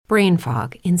brain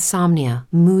fog, insomnia,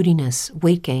 moodiness,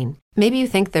 weight gain. Maybe you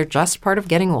think they're just part of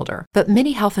getting older, but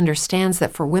MIDI Health understands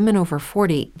that for women over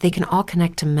 40, they can all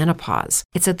connect to menopause.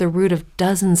 It's at the root of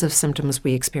dozens of symptoms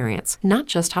we experience, not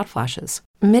just hot flashes.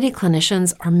 MIDI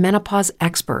clinicians are menopause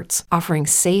experts, offering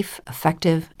safe,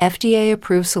 effective,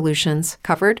 FDA-approved solutions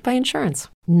covered by insurance.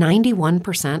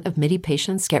 91% of MIDI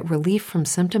patients get relief from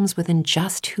symptoms within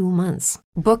just 2 months.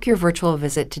 Book your virtual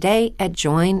visit today at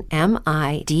joinmidi.com.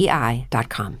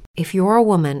 If you're a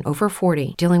woman over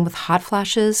 40 dealing with hot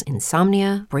flashes,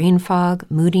 insomnia, brain fog,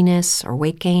 moodiness, or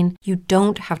weight gain, you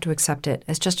don't have to accept it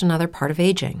as just another part of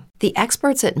aging. The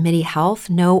experts at MIDI Health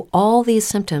know all these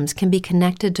symptoms can be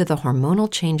connected to the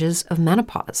hormonal changes of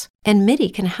menopause. And MIDI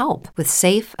can help with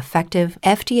safe, effective,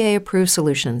 FDA-approved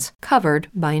solutions covered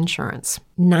by insurance.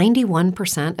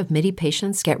 91% of MIDI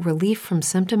patients get relief from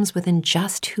symptoms within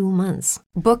just 2 months.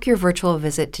 Book your virtual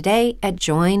visit today at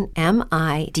joinmidi.com.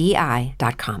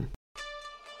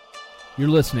 You're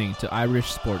listening to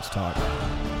Irish Sports Talk.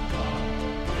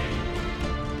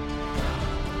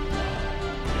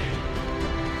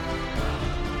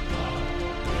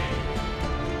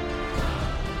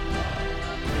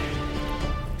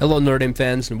 Hello, Notre Dame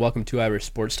fans, and welcome to Irish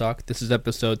Sports Talk. This is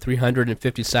episode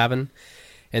 357,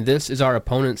 and this is our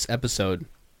opponents episode.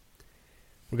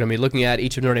 We're going to be looking at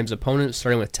each of Notre Dame's opponents,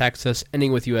 starting with Texas,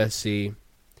 ending with USC,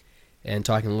 and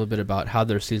talking a little bit about how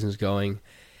their season's going,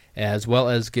 as well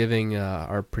as giving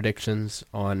our predictions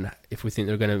on if we think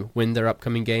they're going to win their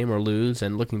upcoming game or lose,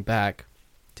 and looking back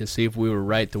to see if we were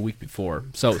right the week before.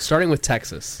 So, starting with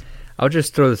Texas. I'll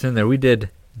just throw this in there. We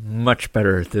did much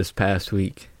better this past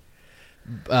week.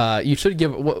 You should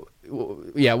give what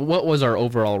was our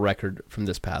overall record from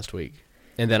this past week,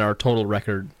 and then our total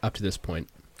record up to this point.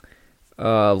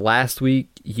 Last week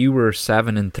you were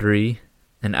 7-3,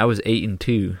 and I was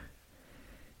 8-2.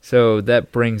 So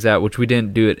that brings out, which we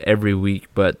didn't do it every week,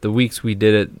 but the weeks we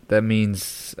did it, that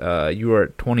means you were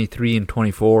at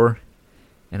 23-24,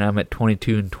 and I'm at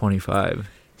 22-25.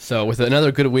 So with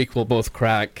another good week, we'll both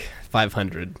crack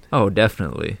 500. Oh,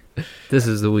 definitely. This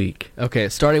is the week. Okay,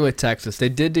 starting with Texas. They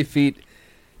did defeat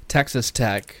Texas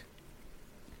Tech.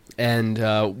 And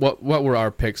what were our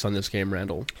picks on this game,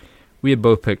 Randall? We had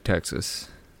both picked Texas.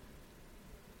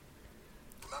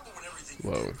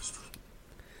 Whoa.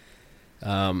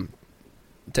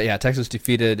 Texas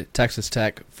defeated Texas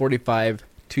Tech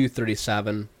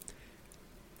 45-37.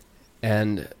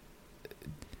 And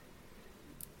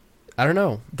I don't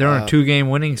know. They're on a 2-game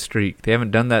winning streak. They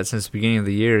haven't done that since the beginning of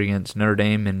the year against Notre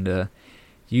Dame and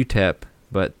UTEP.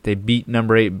 But they beat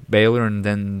number 8 Baylor, and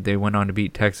then they went on to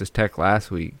beat Texas Tech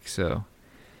last week. So,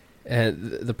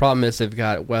 and the problem is they've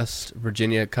got West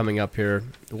Virginia coming up here.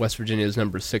 West Virginia is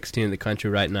number 16 in the country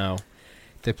right now.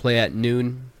 They play at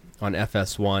noon on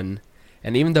FS1.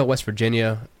 And even though West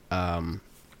Virginia,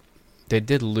 they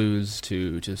did lose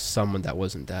to just someone that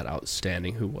wasn't that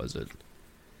outstanding. Who was it?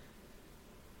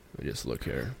 Let me just look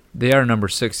here. They are number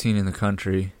 16 in the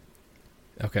country.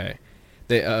 Okay.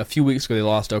 A few weeks ago, they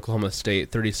lost Oklahoma State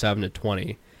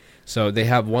 37-20. So they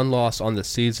have one loss on the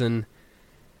season,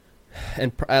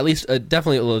 and at least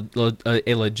definitely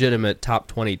a legitimate top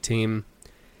 20 team.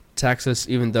 Texas,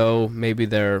 even though maybe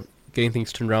they're getting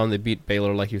things turned around, they beat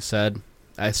Baylor, like you said.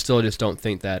 I still just don't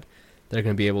think that they're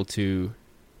going to be able to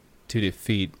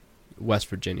defeat West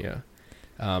Virginia.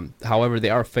 However, they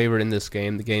are favored in this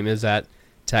game. The game is at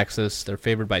Texas. They're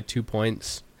favored by 2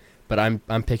 points, but I'm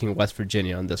picking West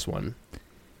Virginia on this one.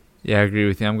 Yeah, I agree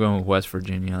with you. I'm going with West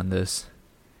Virginia on this.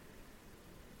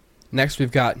 Next,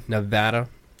 we've got Nevada.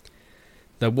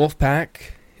 The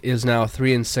Wolfpack is now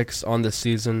 3-6 on the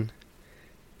season.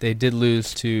 They did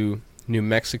lose to New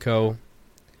Mexico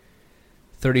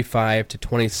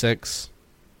 35-26.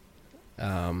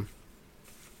 And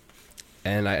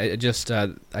I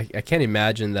can't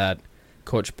imagine that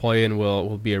Coach Poyen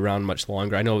will be around much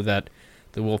longer. I know that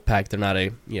the Wolfpack, they're not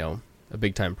a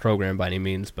big time program by any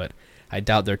means, but I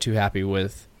doubt they're too happy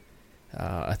with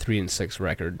a 3-6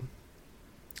 record.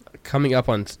 Coming up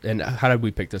on, and how did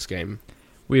we pick this game?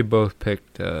 We both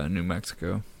picked New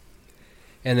Mexico.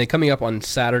 And then coming up on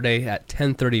Saturday at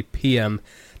 10:30 p.m.,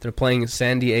 they're playing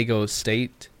San Diego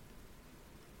State.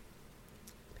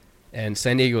 And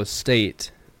San Diego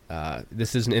State,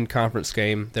 this is an in-conference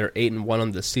game. They're 8-1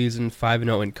 on the season,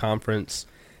 5-0 in conference,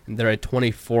 and they're a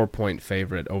 24-point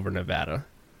favorite over Nevada.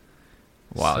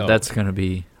 Wow, so, that's going to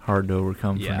be hard to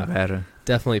overcome for Nevada.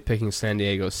 Definitely picking San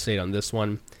Diego State on this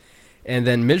one. And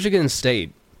then Michigan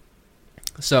State.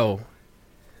 So,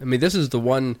 I mean, this is the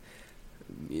one,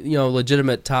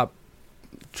 legitimate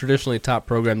traditionally top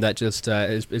program that just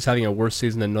is having a worse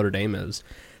season than Notre Dame is.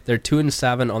 They're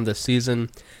 2-7 on the season.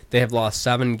 They have lost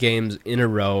 7 games in a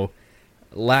row.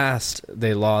 Last,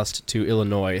 they lost to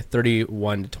Illinois,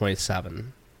 31-27.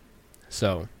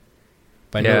 So,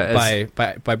 by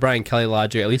Brian Kelly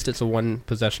logic, at least it's a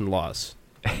 1-possession loss.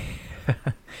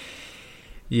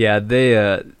 Yeah,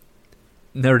 they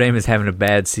Notre Dame is having a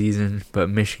bad season, but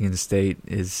Michigan State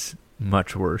is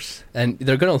much worse. And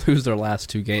they're going to lose their last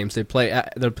 2 games. They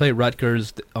play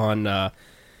Rutgers on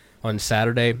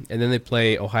Saturday, and then they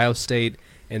play Ohio State,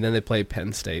 and then they play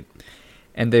Penn State.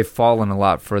 And they've fallen a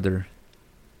lot further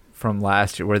from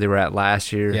last year, where they were at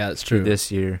last year. Yeah, that's true. To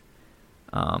this year.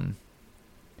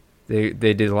 They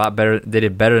did a lot better. They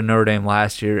did better than Notre Dame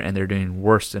last year, and they're doing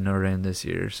worse than Notre Dame this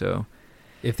year. So,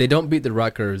 if they don't beat the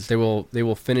Rutgers, they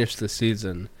will finish the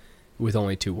season with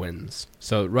only 2 wins.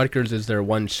 So Rutgers is their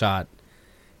one shot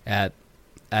at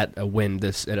a win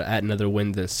at another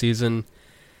win this season.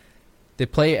 They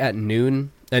play at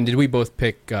noon. And did we both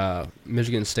pick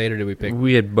Michigan State, or did we pick?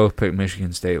 We had both picked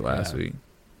Michigan State last week.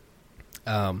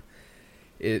 Normally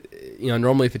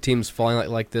if a team's falling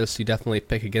like this, you definitely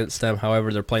pick against them.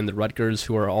 However, they're playing the Rutgers,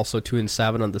 who are also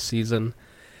 2-7 on the season.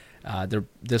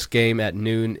 This game at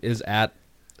noon is at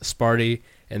Sparty,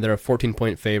 and they're a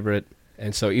 14-point favorite.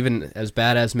 And so, even as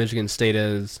bad as Michigan State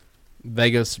is,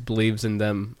 Vegas believes in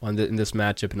them in this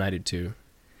matchup, and I do too.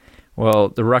 Well,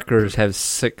 the Rutgers have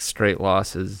 6 straight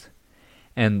losses,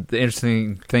 and the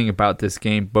interesting thing about this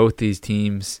game, both these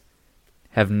teams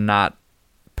have not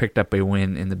picked up a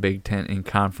win in the Big Ten in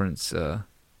conference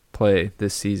play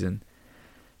this season.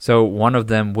 So one of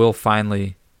them will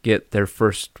finally get their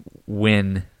first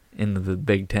win in the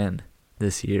Big Ten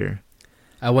this year.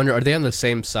 I wonder, are they on the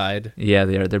same side? Yeah,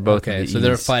 they are. They're both in the so East.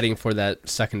 They're fighting for that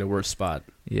second to worst spot.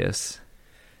 Yes.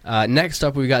 Next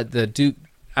up, we got the Duke.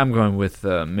 I'm going with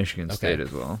Michigan State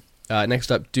as well.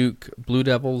 Next up, Duke Blue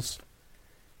Devils.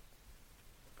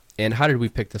 And how did we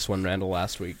pick this one, Randall,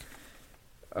 last week?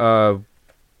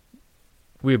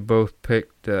 We both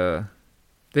picked.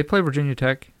 They play Virginia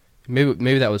Tech.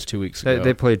 Maybe that was 2 weeks ago.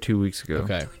 They played 2 weeks ago.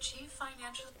 Okay.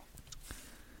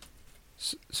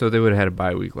 So they would have had a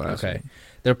bye week last week.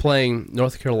 They're playing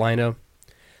North Carolina,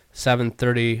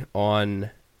 7:30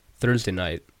 on Thursday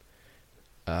night,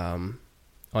 on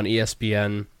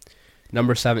ESPN.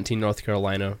 Number 17, North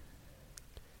Carolina.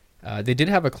 They did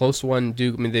have a close one.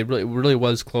 Duke. I mean, they really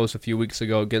was close a few weeks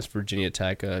ago against Virginia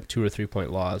Tech, a 2 or 3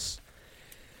 point loss.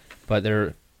 But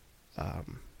they're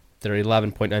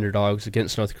 11-point underdogs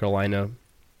against North Carolina.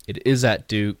 It is at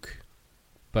Duke,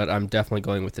 but I'm definitely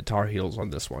going with the Tar Heels on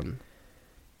this one.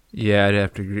 Yeah, I'd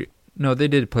have to agree. No, they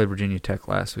did play Virginia Tech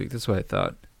last week. That's what I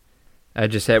thought.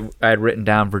 I had written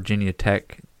down Virginia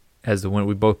Tech as the win.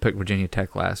 We both picked Virginia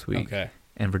Tech last week,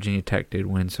 and Virginia Tech did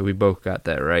win, so we both got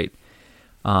that right.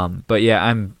 But yeah,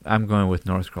 I'm going with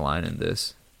North Carolina in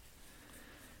this.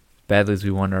 Badly as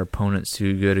we want our opponents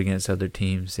too good against other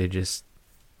teams, they just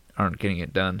aren't getting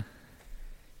it done.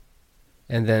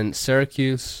 And then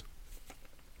Syracuse.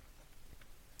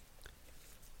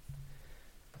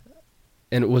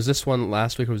 And was this one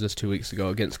last week or was this 2 weeks ago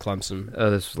against Clemson?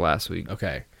 This was last week.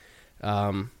 Okay.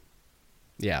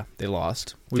 Yeah, they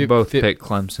lost. We both picked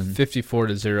Clemson.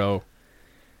 54-0.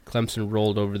 Clemson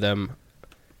rolled over them.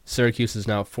 Syracuse is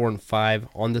now 4-5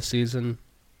 on the season.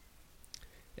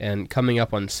 And coming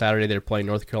up on Saturday, they're playing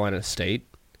North Carolina State.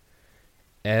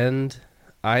 And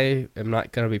I am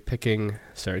not going to be picking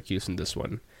Syracuse in this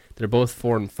one. They're both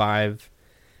 4-5.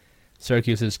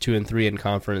 Syracuse is 2-3 in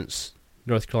conference.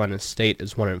 North Carolina State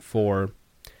is 1-4.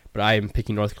 But I am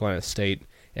picking North Carolina State.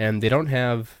 And they don't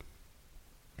have...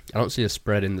 I don't see a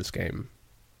spread in this game.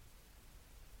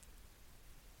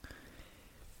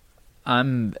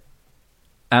 I'm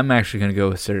actually going to go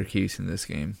with Syracuse in this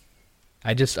game.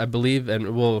 I believe, and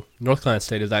North Carolina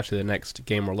State is actually the next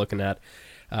game we're looking at.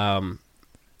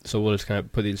 So we'll just kind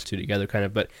of put these two together, kind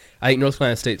of. But I think North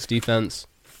Carolina State's defense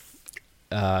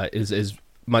is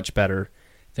much better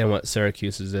than what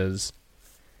Syracuse's is,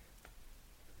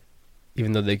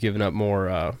 even though they've given up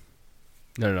more.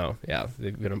 Yeah,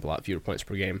 they've given up a lot fewer points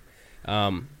per game,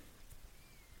 and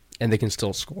they can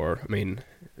still score. I mean,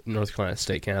 North Carolina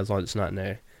State can, as long as it's not in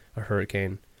a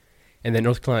hurricane. And then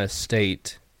North Carolina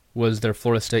State was their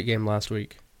Florida State game last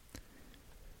week.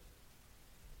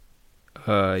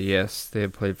 Yes, they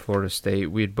had played Florida State.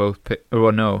 We had both picked...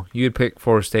 Well, no, you had picked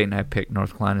Florida State and I picked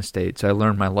North Carolina State. So I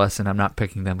learned my lesson. I'm not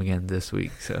picking them again this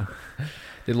week. So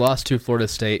they lost to Florida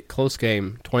State. Close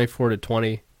game,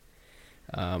 24-20.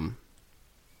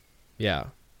 Yeah,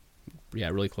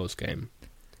 really close game.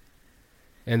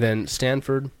 And then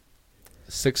Stanford,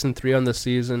 6-3 on the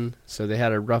season. So they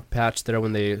had a rough patch there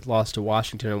when they lost to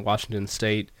Washington and Washington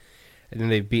State. and then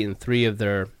they've beaten 3 of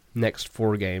their next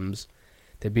 4 games.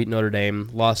 They beat Notre Dame,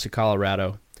 lost to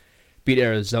Colorado, beat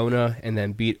Arizona, and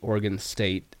then beat Oregon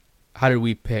State. How did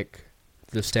we pick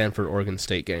the Stanford-Oregon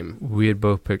State game? We had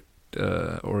both picked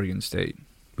Oregon State.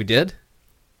 We did?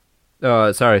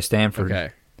 Sorry, Stanford.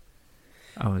 Okay.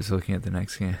 I was looking at the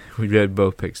next game. We had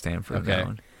both picked Stanford. Okay. That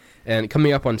one. And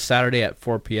coming up on Saturday at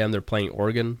 4 p.m., they're playing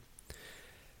Oregon.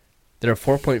 They're a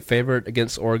 4-point favorite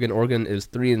against Oregon. Oregon is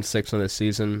 3-6 on this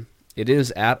season. It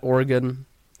is at Oregon,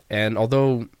 and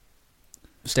although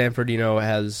Stanford,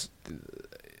 Oregon's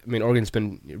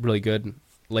been really good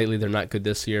lately. They're not good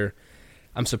this year.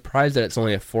 I'm surprised that it's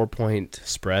only a 4-point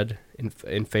spread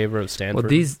in favor of Stanford.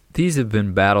 Well, these have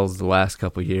been battles the last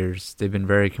couple of years. They've been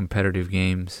very competitive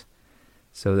games,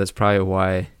 so that's probably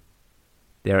why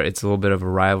it's a little bit of a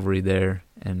rivalry there,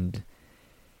 and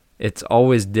it's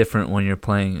always different when you're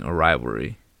playing a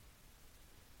rivalry.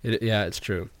 It's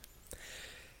true.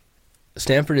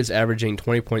 Stanford is averaging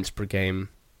 20 points per game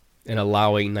and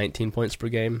allowing 19 points per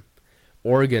game.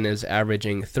 Oregon is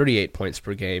averaging 38 points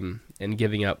per game and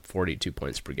giving up 42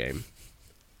 points per game.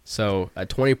 So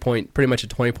pretty much a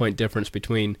 20-point difference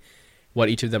between what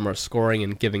each of them are scoring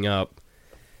and giving up.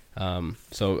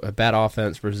 So a bad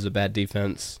offense versus a bad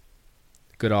defense,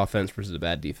 good offense versus a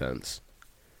bad defense.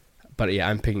 But yeah,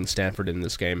 I'm picking Stanford in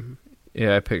this game.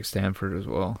 Yeah, I picked Stanford as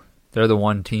well. They're the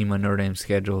one team on Notre Dame's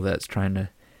schedule that's trying to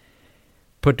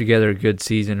put together a good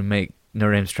season and make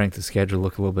Notre Dame's strength of schedule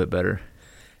look a little bit better.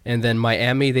 And then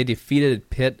Miami, they defeated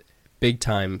Pitt big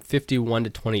time,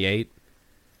 51-28.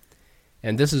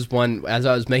 And this is one, as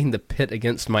I was making the Pitt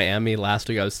against Miami last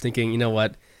week, I was thinking, you know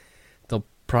what, they'll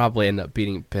probably end up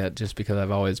beating Pitt just because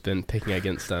I've always been picking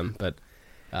against them. But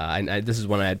this is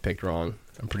one I had picked wrong,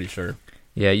 I'm pretty sure.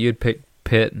 Yeah, you had picked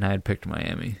Pitt and I had picked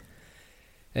Miami.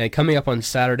 And coming up on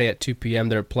Saturday at 2 p.m.,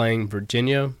 they're playing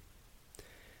Virginia.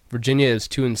 Virginia is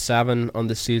 2-7 on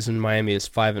the season. Miami is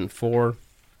 5-4.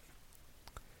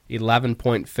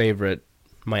 11-point favorite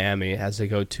Miami as they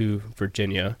go to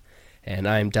Virginia, and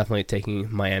I am definitely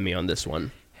taking Miami on this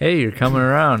one. Hey, you're coming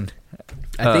around.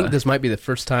 I think this might be the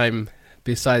first time,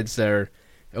 besides their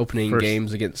opening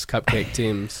games against cupcake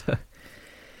teams.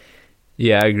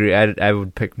 Yeah, I agree. I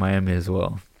would pick Miami as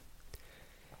well.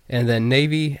 And then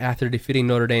Navy, after defeating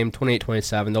Notre Dame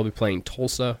 28-27, they'll be playing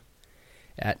Tulsa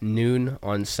at noon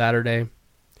on Saturday.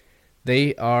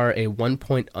 They are a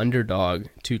 1-point underdog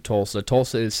to Tulsa.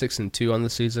 Tulsa is 6-2 on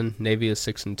the season. Navy is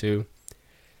 6-2.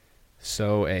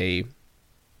 So a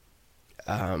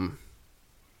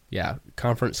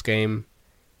conference game.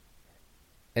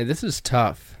 And this is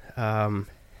tough. But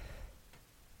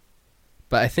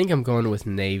I think I'm going with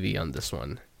Navy on this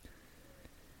one.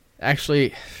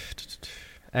 Actually,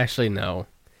 no.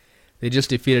 They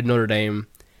just defeated Notre Dame.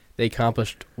 They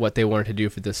accomplished what they wanted to do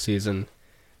for this season.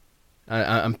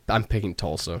 I'm picking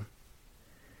Tulsa.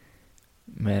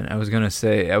 Man, I was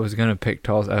gonna pick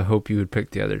Tulsa. I hope you would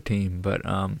pick the other team, but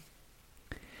a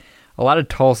lot of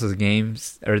Tulsa's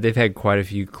games, or they've had quite a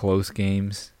few close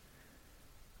games.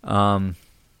 Man,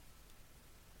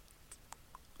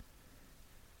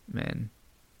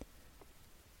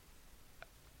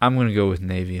 I'm gonna go with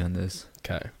Navy on this.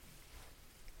 Okay.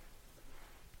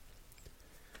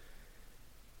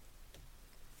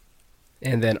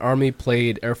 And then Army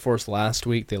played Air Force last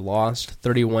week. They lost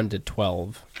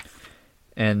 31-12.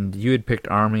 And you had picked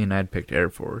Army, and I'd picked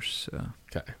Air Force. So.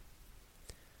 Okay.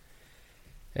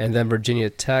 And then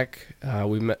Virginia Tech,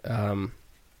 we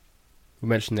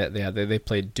mentioned that they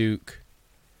played Duke,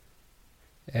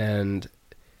 and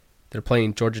they're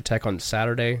playing Georgia Tech on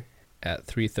Saturday at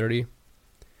 3:30.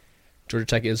 Georgia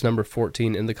Tech is number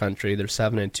 14 in the country. They're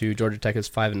 7-2. Georgia Tech is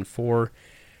 5-4.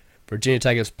 Virginia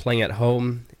Tech is playing at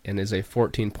home and is a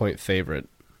 14-point favorite.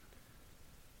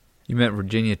 You meant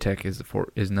Virginia Tech is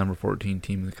number 14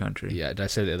 team in the country. Yeah, did I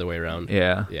say it the other way around?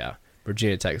 Yeah. Yeah.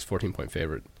 Virginia Tech is 14-point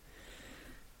favorite.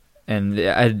 And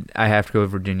I have to go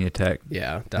with Virginia Tech.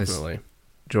 Yeah, definitely. This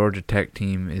Georgia Tech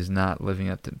team is not living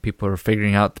up to... People are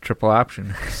figuring out the triple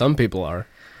option. Some people are.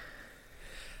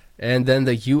 And then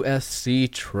the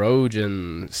USC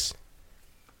Trojans.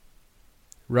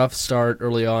 Rough start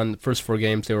early on. The first 4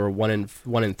 games, they were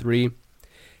 1-3.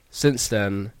 Since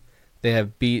then, they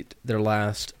have beat their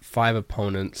last 5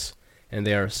 opponents, and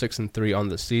they are 6-3 on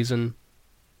the season.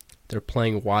 They're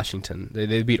playing Washington.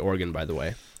 They beat Oregon, by the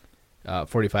way,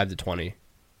 45-20.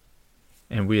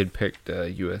 And we had picked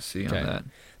USC on that.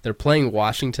 They're playing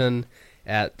Washington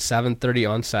at 7:30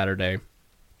 on Saturday.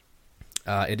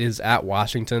 It is at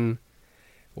Washington.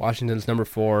 Washington's number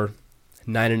 4.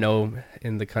 9-0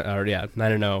 in the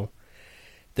 9-0.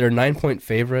 They're a 9-point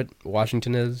favorite.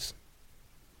 Washington is,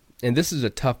 and this is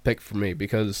a tough pick for me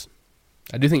because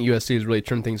I do think USC has really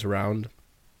turned things around.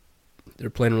 They're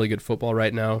playing really good football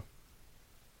right now.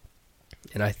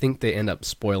 And I think they end up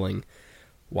spoiling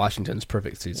Washington's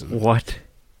perfect season. What?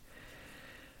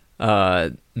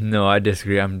 No, I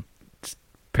disagree. I'm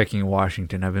picking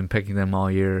Washington. I've been picking them all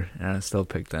year, and I still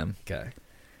pick them. Okay.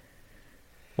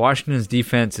 Washington's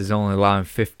defense is only allowing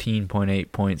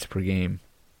 15.8 points per game.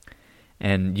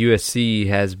 And USC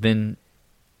has been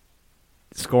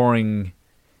scoring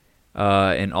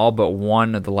in all but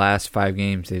one of the last 5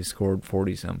 games. They've scored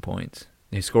 40-some points.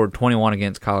 They scored 21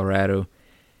 against Colorado.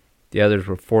 The others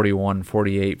were 41,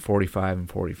 48, 45, and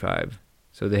 45.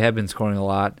 So they have been scoring a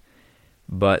lot,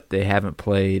 but they haven't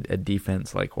played a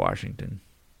defense like Washington.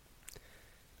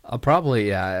 I'll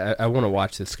probably, I want to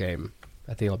watch this game.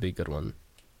 I think it'll be a good one.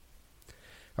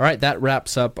 All right, that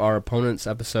wraps up our opponents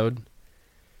episode.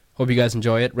 Hope you guys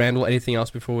enjoy it. Randall, anything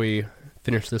else before we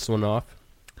finish this one off?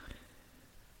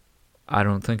 I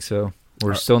don't think so.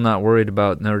 We're still not worried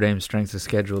about Notre Dame's strength of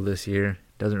schedule this year.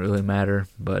 Doesn't really matter,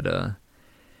 but the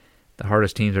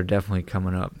hardest teams are definitely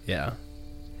coming up. Yeah.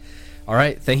 All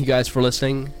right, thank you guys for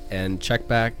listening, and check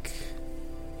back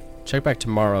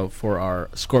tomorrow for our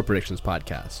score predictions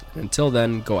podcast. Until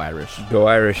then, go Irish. Go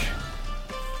Irish.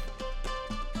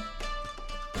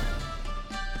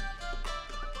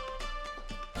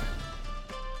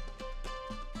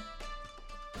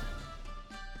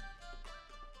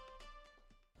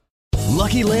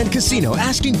 Lucky Land Casino,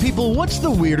 asking people, what's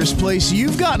the weirdest place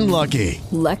you've gotten lucky?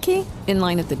 Lucky? In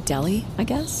line at the deli, I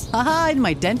guess? Aha, in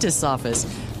my dentist's office.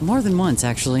 More than once,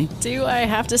 actually. Do I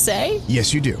have to say?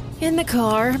 Yes, you do. In the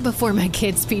car before my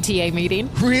kids' PTA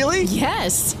meeting. Really?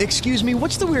 Yes. Excuse me,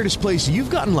 what's the weirdest place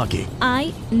you've gotten lucky?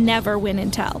 I never win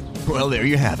and tell. Well, there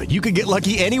you have it. You can get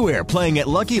lucky anywhere, playing at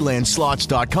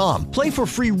LuckyLandSlots.com. Play for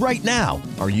free right now.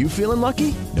 Are you feeling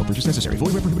lucky? No purchase necessary.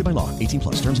 Void where prohibited by law. 18+.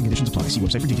 Terms and conditions apply. See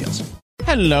website for details.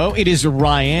 Hello, it is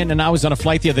Ryan, and I was on a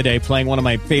flight the other day playing one of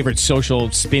my favorite social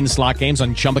spin slot games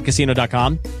on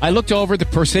ChumbaCasino.com. I looked over at the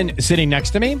person sitting next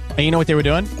to me, and you know what they were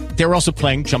doing? They were also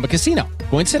playing Chumba Casino.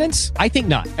 Coincidence? I think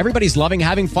not. Everybody's loving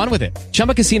having fun with it.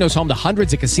 Chumba Casino is home to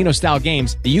hundreds of casino-style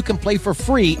games that you can play for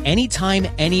free anytime,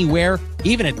 anywhere,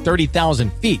 even at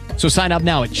 30,000 feet. So sign up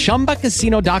now at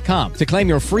ChumbaCasino.com to claim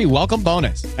your free welcome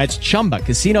bonus. That's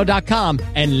ChumbaCasino.com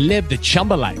and live the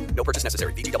Chumba life. No purchase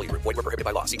necessary. VGW. Void where prohibited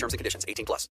by law. See terms and conditions. 18+.